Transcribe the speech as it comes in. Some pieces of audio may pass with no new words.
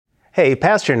Hey,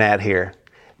 Pastor Nat here.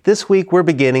 This week we're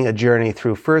beginning a journey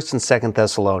through 1st and 2nd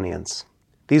Thessalonians.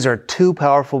 These are two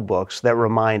powerful books that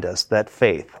remind us that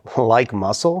faith, like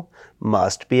muscle,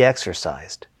 must be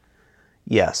exercised.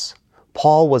 Yes,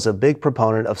 Paul was a big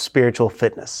proponent of spiritual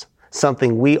fitness,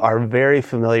 something we are very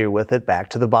familiar with at Back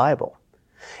to the Bible.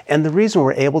 And the reason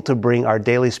we're able to bring our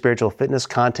daily spiritual fitness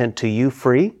content to you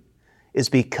free is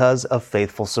because of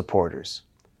faithful supporters.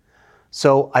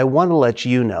 So I want to let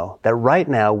you know that right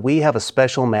now we have a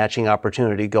special matching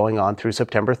opportunity going on through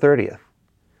September 30th.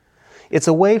 It's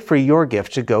a way for your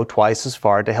gift to go twice as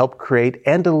far to help create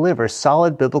and deliver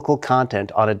solid biblical content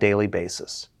on a daily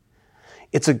basis.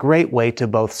 It's a great way to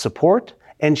both support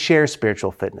and share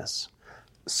spiritual fitness.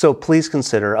 So please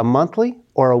consider a monthly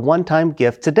or a one-time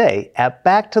gift today at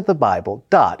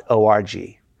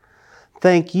backtothebible.org.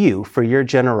 Thank you for your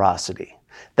generosity.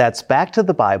 That's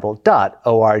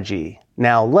backtothebible.org.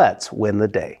 Now let's win the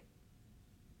day.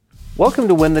 Welcome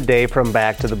to Win the Day from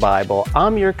Back to the Bible.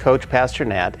 I'm your coach, Pastor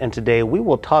Nat, and today we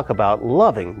will talk about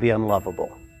loving the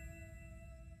unlovable.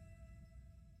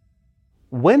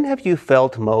 When have you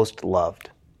felt most loved?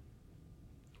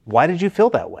 Why did you feel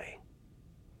that way?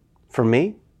 For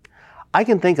me, I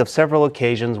can think of several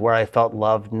occasions where I felt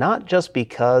loved not just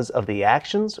because of the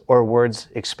actions or words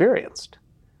experienced.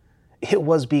 It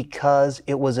was because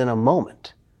it was in a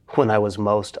moment when I was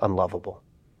most unlovable.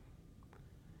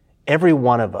 Every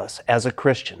one of us as a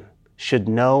Christian should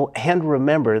know and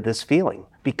remember this feeling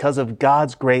because of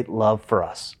God's great love for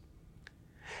us.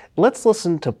 Let's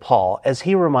listen to Paul as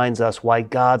he reminds us why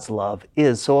God's love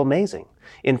is so amazing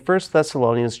in 1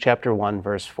 Thessalonians chapter 1,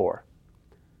 verse 4.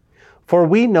 For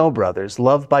we know, brothers,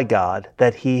 loved by God,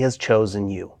 that He has chosen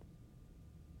you.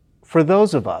 For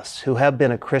those of us who have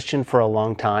been a Christian for a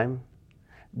long time,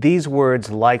 these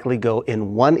words likely go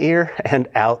in one ear and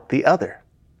out the other,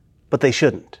 but they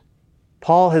shouldn't.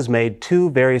 Paul has made two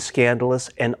very scandalous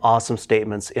and awesome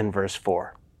statements in verse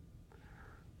 4.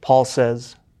 Paul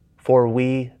says, "For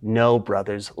we know,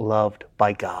 brothers, loved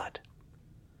by God."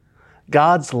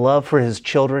 God's love for His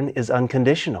children is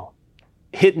unconditional.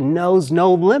 It knows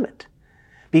no limit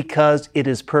because it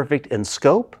is perfect in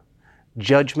scope,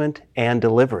 judgment, and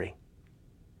delivery.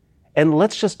 And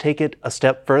let's just take it a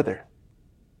step further.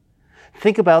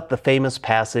 Think about the famous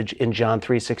passage in John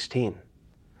 3:16.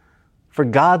 For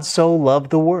God so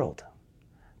loved the world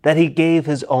that He gave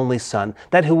His only Son,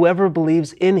 that whoever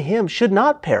believes in Him should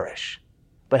not perish,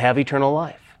 but have eternal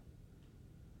life.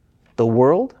 The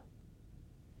world?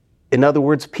 In other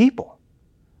words, people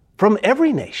from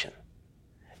every nation,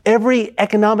 every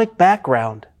economic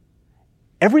background,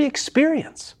 every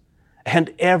experience,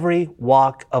 and every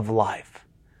walk of life.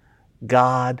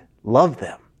 God loved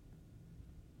them.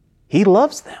 He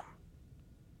loves them.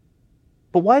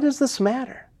 But why does this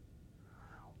matter?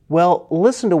 Well,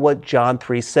 listen to what John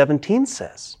 3:17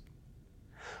 says.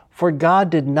 For God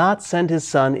did not send His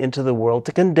Son into the world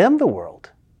to condemn the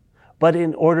world, but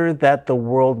in order that the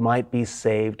world might be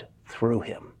saved through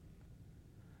Him.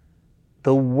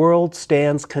 The world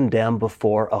stands condemned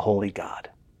before a holy God.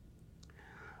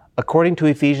 According to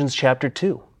Ephesians chapter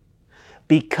 2,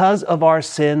 because of our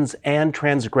sins and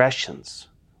transgressions,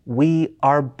 we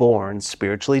are born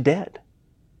spiritually dead.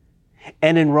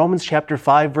 And in Romans chapter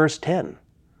 5, verse 10,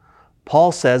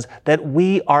 Paul says that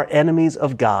we are enemies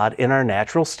of God in our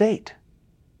natural state.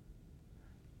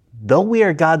 Though we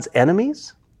are God's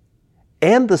enemies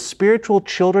and the spiritual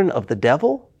children of the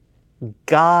devil,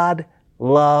 God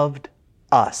loved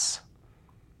us.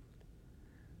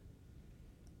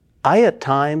 I at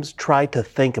times try to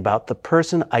think about the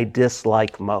person I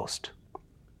dislike most.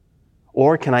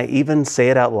 Or can I even say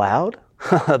it out loud?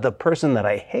 The person that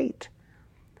I hate.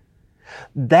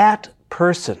 That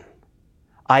person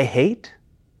I hate,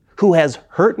 who has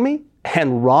hurt me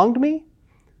and wronged me,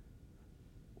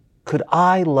 could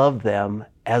I love them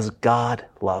as God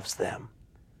loves them?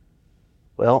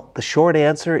 Well, the short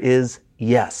answer is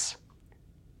yes.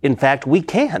 In fact, we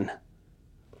can.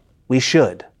 We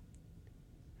should.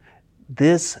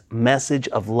 This message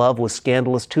of love was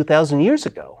scandalous 2,000 years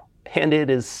ago, and it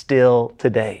is still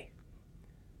today.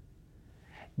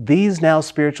 These now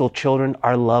spiritual children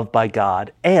are loved by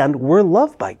God, and we're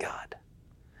loved by God.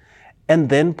 And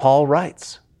then Paul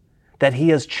writes that He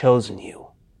has chosen you.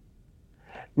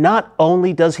 Not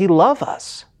only does He love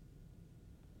us,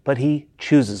 but He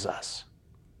chooses us.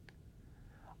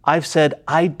 I've said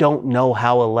I don't know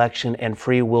how election and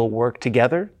free will work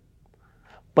together,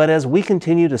 but as we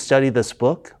continue to study this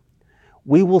book,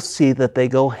 we will see that they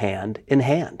go hand in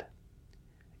hand.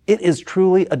 It is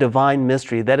truly a divine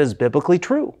mystery that is biblically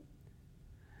true.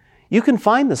 You can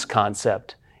find this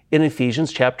concept in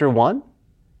Ephesians chapter 1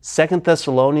 2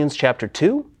 Thessalonians chapter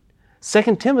 2,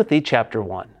 2 Timothy chapter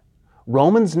 1,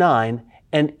 Romans 9,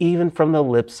 and even from the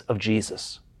lips of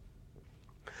Jesus.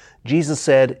 Jesus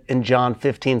said in John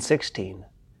 15:16,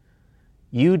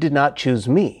 "You did not choose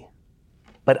me,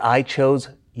 but I chose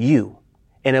you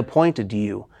and appointed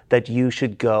you that you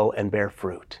should go and bear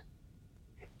fruit."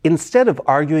 Instead of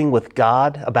arguing with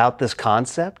God about this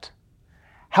concept,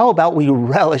 how about we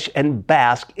relish and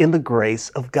bask in the grace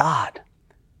of God?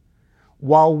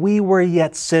 While we were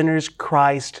yet sinners,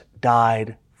 Christ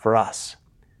died for us.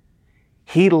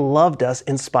 He loved us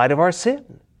in spite of our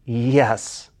sin.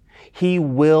 Yes, He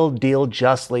will deal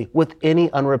justly with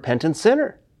any unrepentant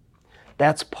sinner.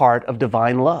 That's part of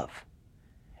divine love.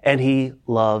 And He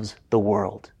loves the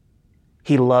world.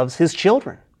 He loves His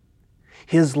children.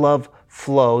 His love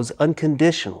flows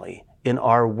unconditionally in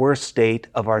our worst state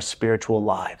of our spiritual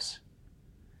lives.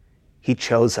 He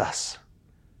chose us.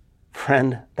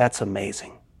 Friend, that's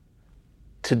amazing.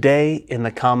 Today, in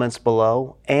the comments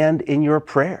below and in your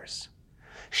prayers,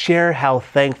 share how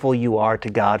thankful you are to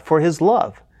God for His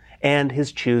love and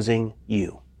His choosing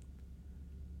you.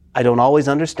 I don't always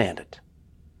understand it,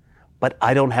 but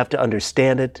I don't have to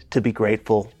understand it to be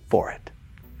grateful for it.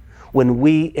 When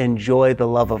we enjoy the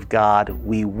love of God,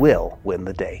 we will win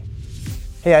the day.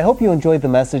 Hey, I hope you enjoyed the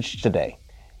message today.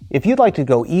 If you'd like to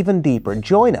go even deeper,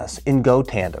 join us in Go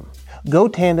Tandem. Go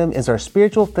Tandem is our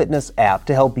spiritual fitness app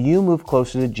to help you move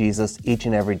closer to Jesus each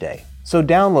and every day. So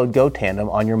download Go Tandem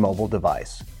on your mobile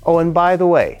device. Oh, and by the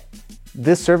way,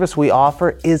 this service we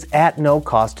offer is at no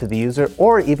cost to the user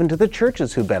or even to the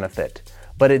churches who benefit,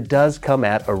 but it does come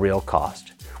at a real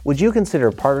cost. Would you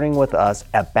consider partnering with us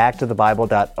at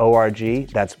backtothebible.org?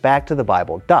 That's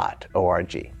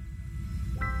backtothebible.org.